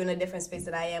am, but you're in a different space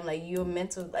than I am. Like, you're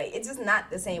mental. Like, it's just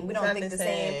not the same. We don't think the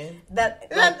same.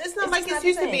 It's not like it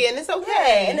used to be, and it's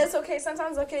okay. Yeah, and it's okay.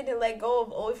 Sometimes it's okay to let go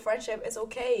of old friendship. It's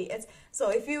okay.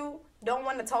 So if you don't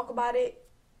want to talk about it,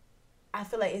 I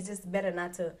feel like it's just better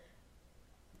not to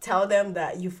tell them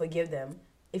that you forgive them.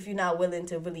 If you're not willing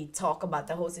to really talk about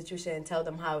the whole situation and tell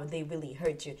them how they really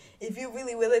hurt you. If you're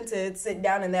really willing to sit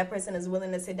down and that person is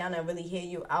willing to sit down and really hear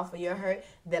you out for your hurt,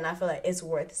 then I feel like it's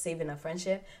worth saving a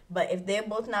friendship. But if they're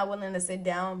both not willing to sit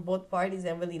down, both parties,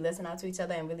 and really listen out to each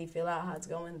other and really feel out how it's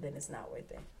going, then it's not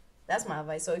worth it. That's my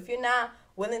advice. So if you're not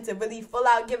willing to really full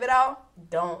out give it all,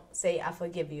 don't say I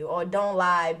forgive you, or don't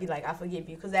lie, be like I forgive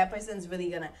you, because that person's really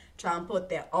going to try and put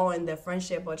their all in their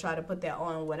friendship or try to put their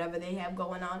all in whatever they have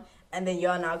going on, and then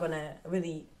you're not going to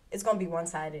really, it's going to be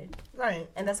one-sided. Right.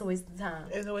 And that's a waste of time.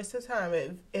 It's a waste of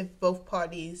time if both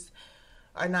parties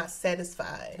are not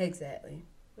satisfied. Exactly.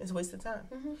 It's a waste of time.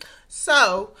 Mm-hmm.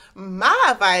 So, my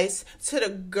advice to the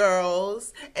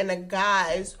girls and the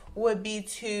guys would be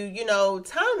to,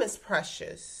 time is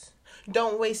precious.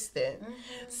 Don't waste it. Mm-hmm.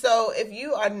 So, if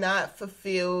you are not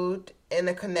fulfilled in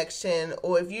a connection,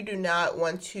 or if you do not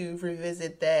want to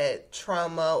revisit that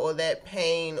trauma or that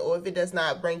pain, or if it does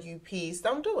not bring you peace,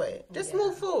 don't do it. Just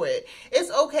move forward.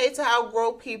 It's okay to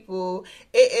outgrow people.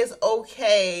 It is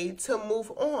okay to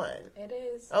move on. It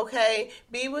is. Okay?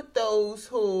 Be with those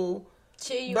who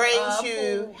brings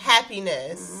you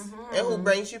happiness, mm-hmm. and who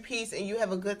brings you peace, and you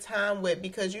have a good time with,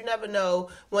 because you never know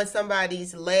when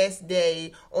somebody's last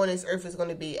day on this earth is going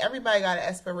to be. Everybody got an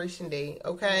expiration date,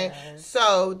 okay? Yes.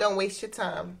 So don't waste your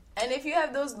time. And if you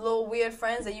have those little weird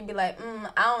friends that you be like,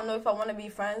 I don't know if I want to be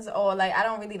friends, or like I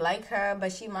don't really like her,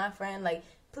 but she my friend, like,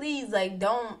 please, like,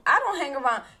 I don't hang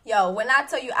around. Yo, when I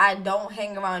tell you I don't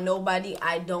hang around nobody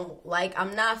I don't like,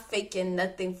 I'm not faking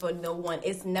nothing for no one.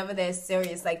 It's never that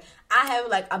serious. Like, I have,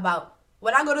 like,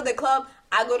 when I go to the club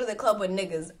with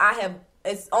niggas.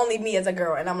 It's only me as a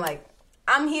girl, and I'm like,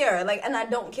 I'm here. Like, and I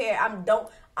don't care.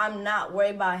 I'm not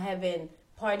worried about having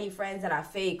party friends that are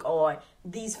fake or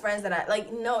these friends that I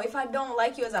like. No, if I don't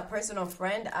like you as a personal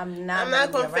friend, I'm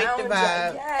not gonna fake the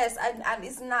vibe. Yes,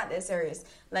 it's not that serious.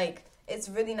 Like, it's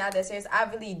really not that serious. I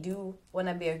really do want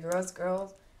to be a girl's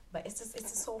girl, but it's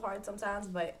just so hard sometimes.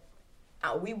 But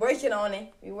we working on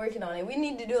it. We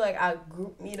need to do like our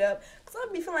group meetup. Cause I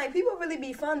be feeling like people really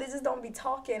be fun. They just don't be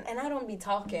talking, and I don't be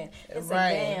talking. It's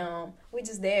like, damn, we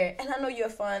just there, and I know you're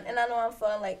fun, and I know I'm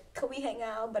fun. Like, could we hang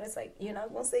out? But it's like, you're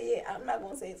not gonna say it. I'm not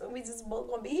gonna say it. So we just both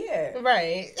gonna be here.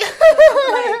 Right.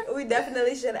 Like, we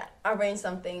definitely should arrange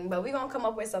something, but we gonna come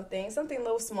up with something a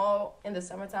little small in the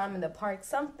summertime in the park,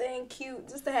 something cute,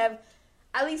 just to have,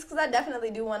 at least, cause I definitely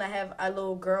do want to have our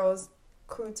little girls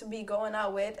crew to be going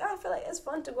out with. I feel like it's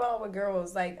fun to go out with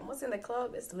girls. Like, once in the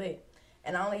club, it's lit.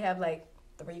 And I only have like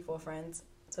 3-4 friends,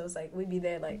 so it's like we be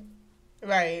there like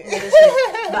right.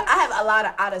 But I have a lot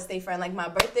of out of state friends. Like my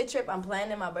birthday trip, I'm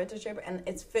planning my birthday trip, and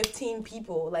it's 15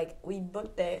 people. Like we're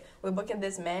booking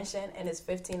this mansion, and it's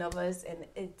 15 of us, and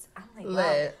I'm like,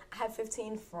 wow, I have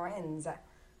 15 friends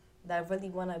that really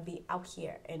want to be out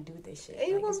here and do this shit. And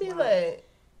you're gonna be lit.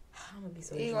 I'm gonna be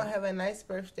so. You're gonna have a nice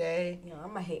birthday. You know,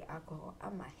 I'm gonna hate alcohol.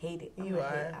 I'm gonna hate it. You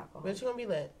are, but you're gonna be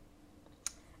lit.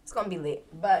 It's gonna be lit.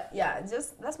 But yeah,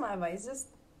 that's my advice. Just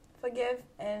forgive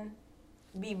and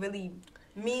be really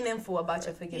meaningful about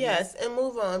your forgiveness. Yes, and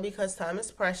move on because time is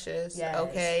precious. Yes.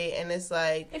 Okay, and it's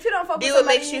like, if you don't fuck with do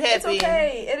somebody, what makes you happy. It's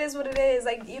okay. It is what it is.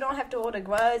 Like, you don't have to hold a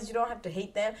grudge. You don't have to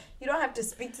hate them. You don't have to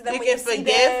speak to them. You can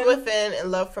forgive within and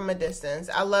love from a distance.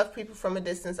 I love people from a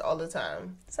distance all the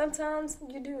time. Sometimes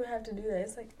you do have to do that.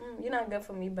 It's like, you're not good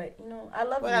for me, but I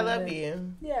love you. But I love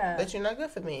you. Yeah. But you're not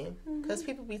good for me because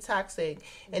people be toxic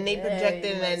and they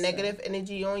projecting that negative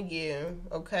energy on you.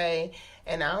 Okay,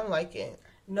 and I don't like it.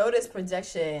 Notice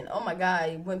projection. Oh my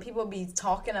God. When people be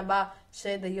talking about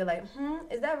shit that you're like,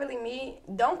 is that really me?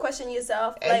 Don't question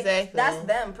yourself. Exactly. Like, that's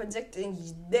them projecting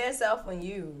their self on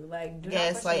you. Like, do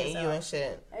not question yourself. You and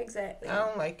shit. Exactly. I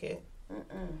don't like it.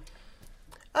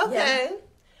 Okay. Yeah.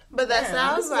 But that's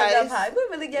our advice. We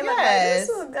really gave advice. This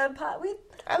was a good pot. We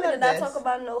did not talk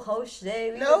about no whole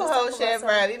shit. No whole shit,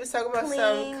 bro. We was talking about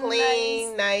some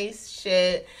clean, nice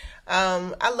shit.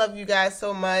 I love you guys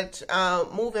so much.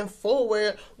 Moving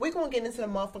forward, we're gonna get into the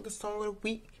motherfucking song of the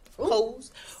week. Song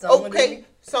of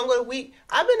the week.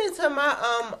 I've been into my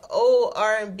old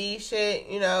R&B shit,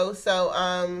 so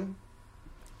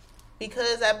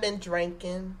because I've been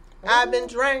drinking.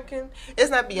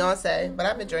 It's not Beyonce, but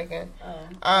I've been drinking.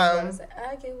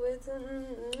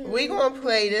 We gonna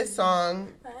play this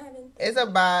song. It's a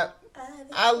bop.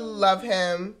 I love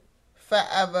him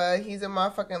forever. He's a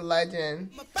motherfucking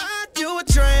legend. You a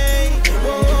train.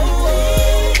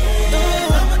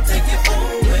 I'ma take it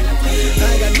home with me. I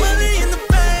got money in the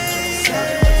bank.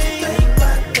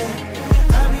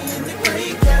 I be in the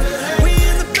great Cadillac. We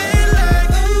in the bed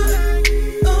like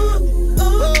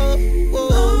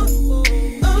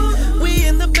we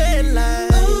in the bed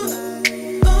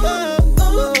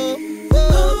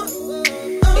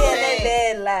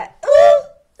like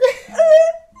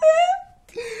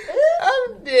I'm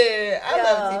dead. I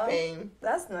love T-Pain.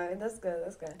 That's nice. That's good.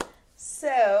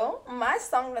 So, my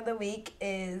song of the week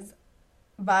is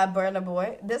by Burna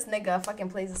Boy. This nigga fucking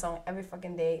plays the song every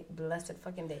fucking day. Blessed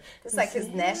fucking day. It's like his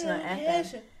national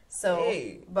anthem. So,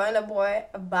 Burna Boy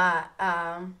by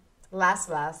Last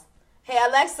Last. Hey,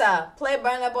 Alexa, play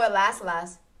Burna Boy Last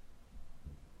Last.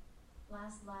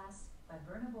 Last Last by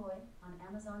Burna Boy on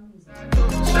Amazon Music.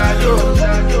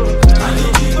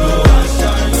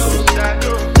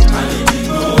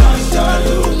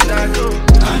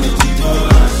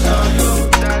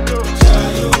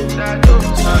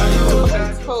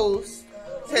 Post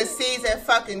to season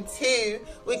fucking 2.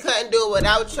 We couldn't do it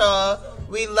without y'all.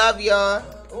 We love y'all.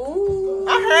 Ooh.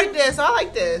 I heard this. I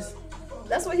like this.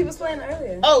 That's what he was playing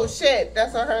earlier. Oh shit,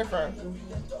 that's what I heard from.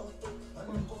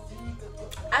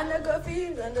 I never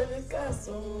feel under the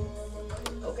castle.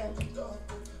 Okay.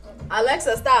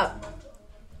 Alexa, stop.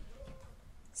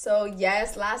 So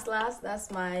yes, last,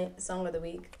 that's my song of the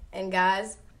week. And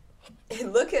guys,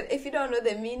 if you don't know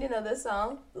the meaning of the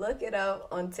song, look it up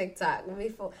on TikTok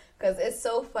because it's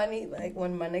so funny. Like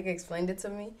when my nigga explained it to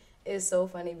me, it's so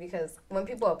funny because when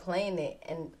people are playing it,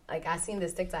 and like I seen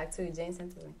this TikTok too, Jane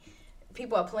sent it to me.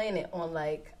 People are playing it on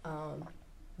like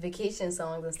vacation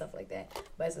songs and stuff like that,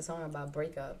 but it's a song about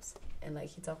breakups, and like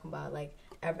he talking about like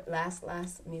last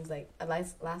means like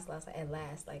last at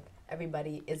last, like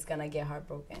everybody is gonna get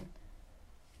heartbroken,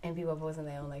 and people are posting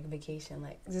their own like vacation,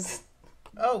 like just.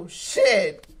 Oh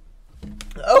shit.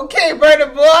 Okay,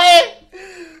 Burna Boy.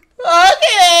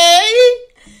 Okay.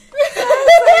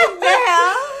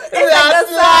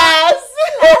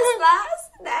 Last.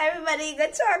 Now everybody Somebody go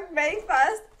truck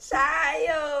breakfast.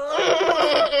 Shayo.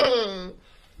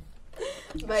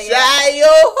 But yeah. Shayo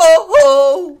ho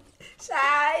ho.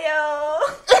 Shayo.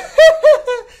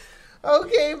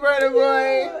 Okay, Burner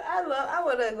Boy. I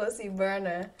wanna go see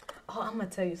Burner. Oh, I'm gonna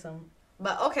tell you something.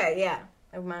 But okay, yeah.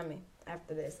 Remind me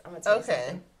after this. I'm gonna tell you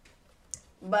something.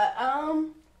 But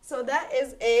so that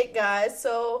is it, guys.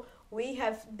 So we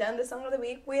have done the song of the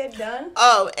week. We are done.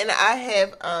 Oh, and I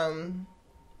have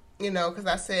because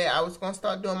I said I was gonna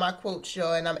start doing my quote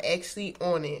show, and I'm actually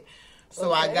on it.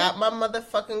 So I got my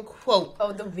motherfucking quote.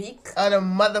 Oh, the week? Of the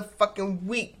motherfucking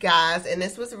week, guys. And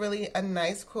this was really a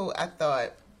nice quote, I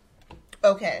thought.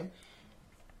 Okay.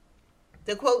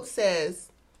 The quote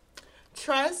says,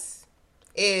 trust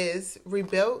is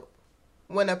rebuilt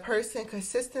when a person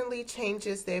consistently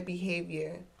changes their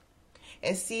behavior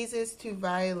and ceases to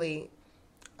violate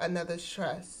another's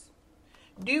trust.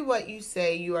 Do what you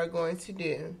say you are going to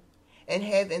do and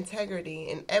have integrity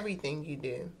in everything you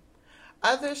do.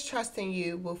 Others trusting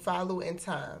you will follow in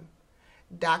time.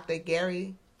 Dr.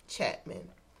 Gary Chapman.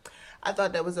 I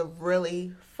thought that was a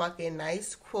really fucking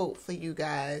nice quote for you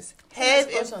guys. Have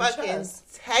fucking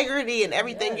integrity in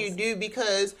everything you do,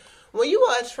 because when you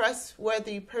are a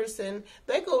trustworthy person,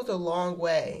 that goes a long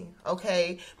way,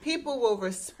 okay? People will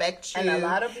respect you. And a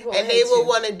lot of people and they will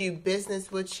want to do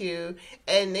business with you.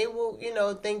 And they will,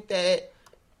 think that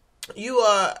you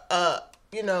are a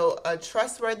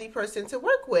trustworthy person to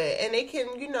work with. And they can,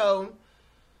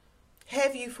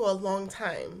 have you for a long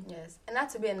time. Yes. And not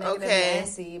to be a negative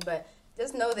Nancy, but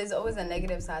just know there's always a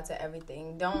negative side to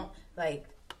everything. Don't,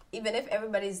 even if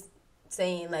everybody's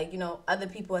saying, other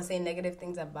people are saying negative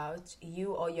things about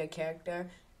you or your character,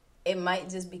 it might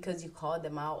just because you called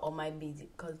them out, or might be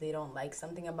because they don't like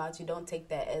something about you. Don't take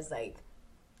that as,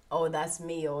 oh, that's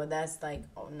me, or that's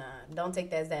oh, nah. Don't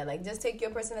take that as that. Just take your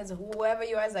person as whoever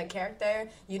you are as a character.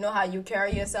 You know how you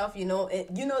carry yourself. You know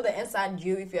the inside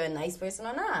you, if you're a nice person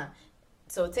or not.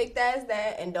 So take that as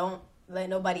that, and don't let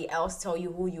nobody else tell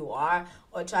you who you are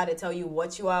or try to tell you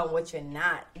what you are and what you're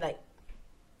not.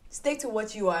 Stick to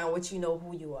what you are and what you know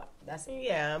who you are. That's it.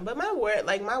 Yeah, but my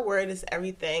word is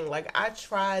everything. I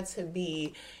try to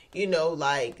be,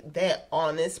 that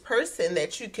honest person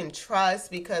that you can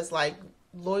trust, because,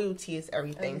 loyalty is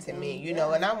everything to me, you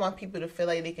know, and I want people to feel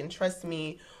like they can trust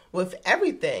me with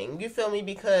everything. You feel me?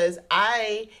 Because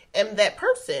I am that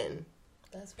person.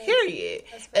 That's right. Period.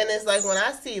 That's right. And it's when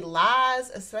I see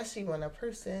lies, especially when a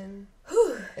person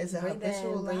is a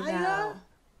habitual liar,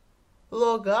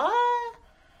 Lord God,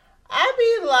 I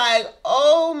be like,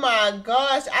 oh my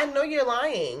gosh, I know you're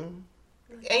lying.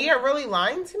 And you're really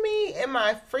lying to me in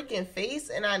my freaking face,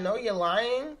 and I know you're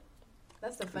lying.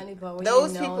 That's the funny part.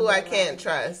 Those people I can't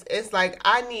trust. It's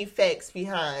I need facts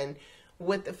behind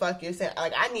what the fuck you're saying.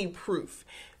 I need proof,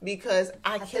 because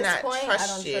I cannot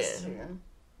trust you.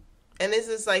 And it's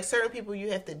just certain people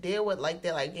you have to deal with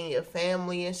that, in your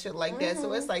family and shit like that.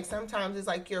 So it's sometimes it's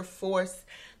you're forced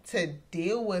to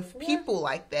deal with people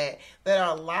like that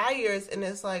are liars, and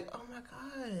it's oh my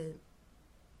God,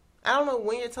 I don't know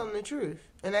when you're telling the truth,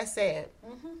 and that's sad.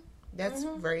 That's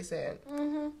very sad.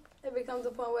 It becomes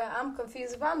a point where I'm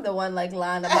confused if I'm the one lying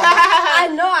about it. I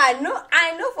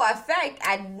know for a fact.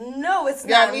 I know it's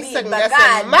not me. But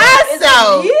God,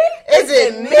 myself. Is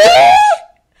it me?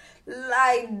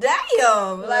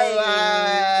 Damn.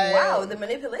 Wow, the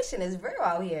manipulation is real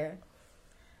out here.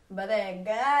 But then,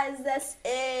 guys, that's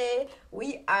it.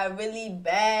 We are really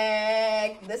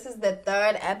back. This is the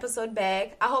 3rd episode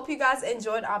back. I hope you guys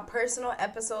enjoyed our personal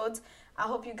episodes. I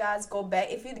hope you guys go back.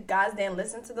 If you guys didn't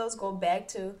listen to those, go back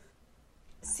to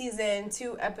season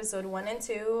 2, episode 1 and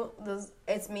 2.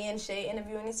 It's me and Shay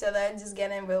interviewing each other, just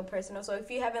getting real personal. So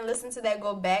if you haven't listened to that,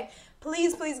 go back.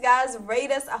 Please, guys, rate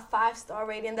us a 5-star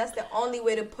rating. That's the only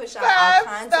way to push out our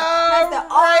content. That's the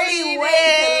only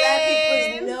way to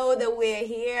let people know that we're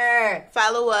here.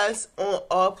 Follow us on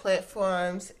all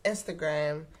platforms,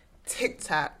 Instagram,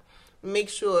 TikTok. Make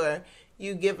sure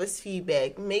you give us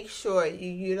feedback. Make sure you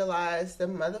utilize the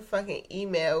motherfucking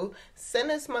email.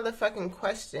 Send us motherfucking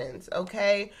questions,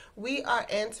 okay? We are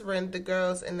answering the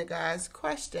girls and the guys'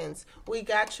 questions. We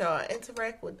got y'all.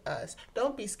 Interact with us.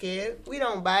 Don't be scared. We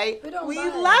don't bite. We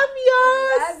love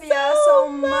y'all. So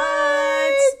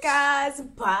much, guys.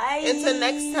 Bye. Until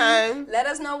next time. Let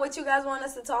us know what you guys want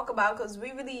us to talk about, because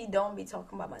we really don't be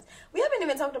talking about much. We haven't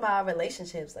even talked about our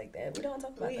relationships like that. We don't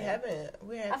talk about that.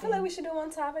 We haven't. I feel like we should do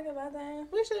one topic about that.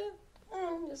 We should.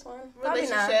 Just one.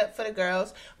 Relationship for the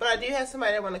girls. But I do have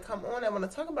somebody that want to come on. I want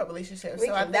to talk about relationships.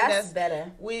 So I think that's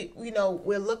better.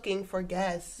 We're looking for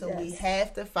guests, so we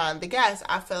have to find the guests.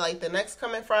 I feel like the next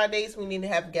coming Fridays we need to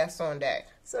have guests on deck.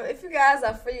 So if you guys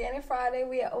are free any Friday,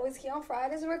 we are always here on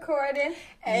Fridays recording.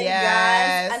 And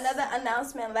guys,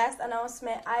 another last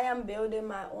announcement. I am building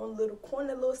my own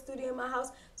little studio in my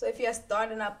house. So if you're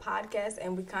starting a podcast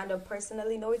and we kind of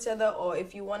personally know each other, or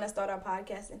if you want to start our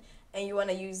podcast and you want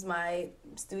to use my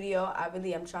studio, I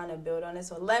really am trying to build on it.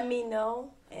 So let me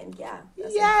know. And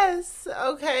yes.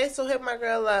 Okay, so hit my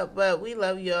girl up. But we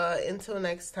love y'all. Until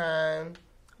next time,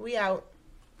 we out.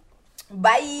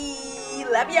 Bye.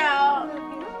 Love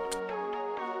y'all.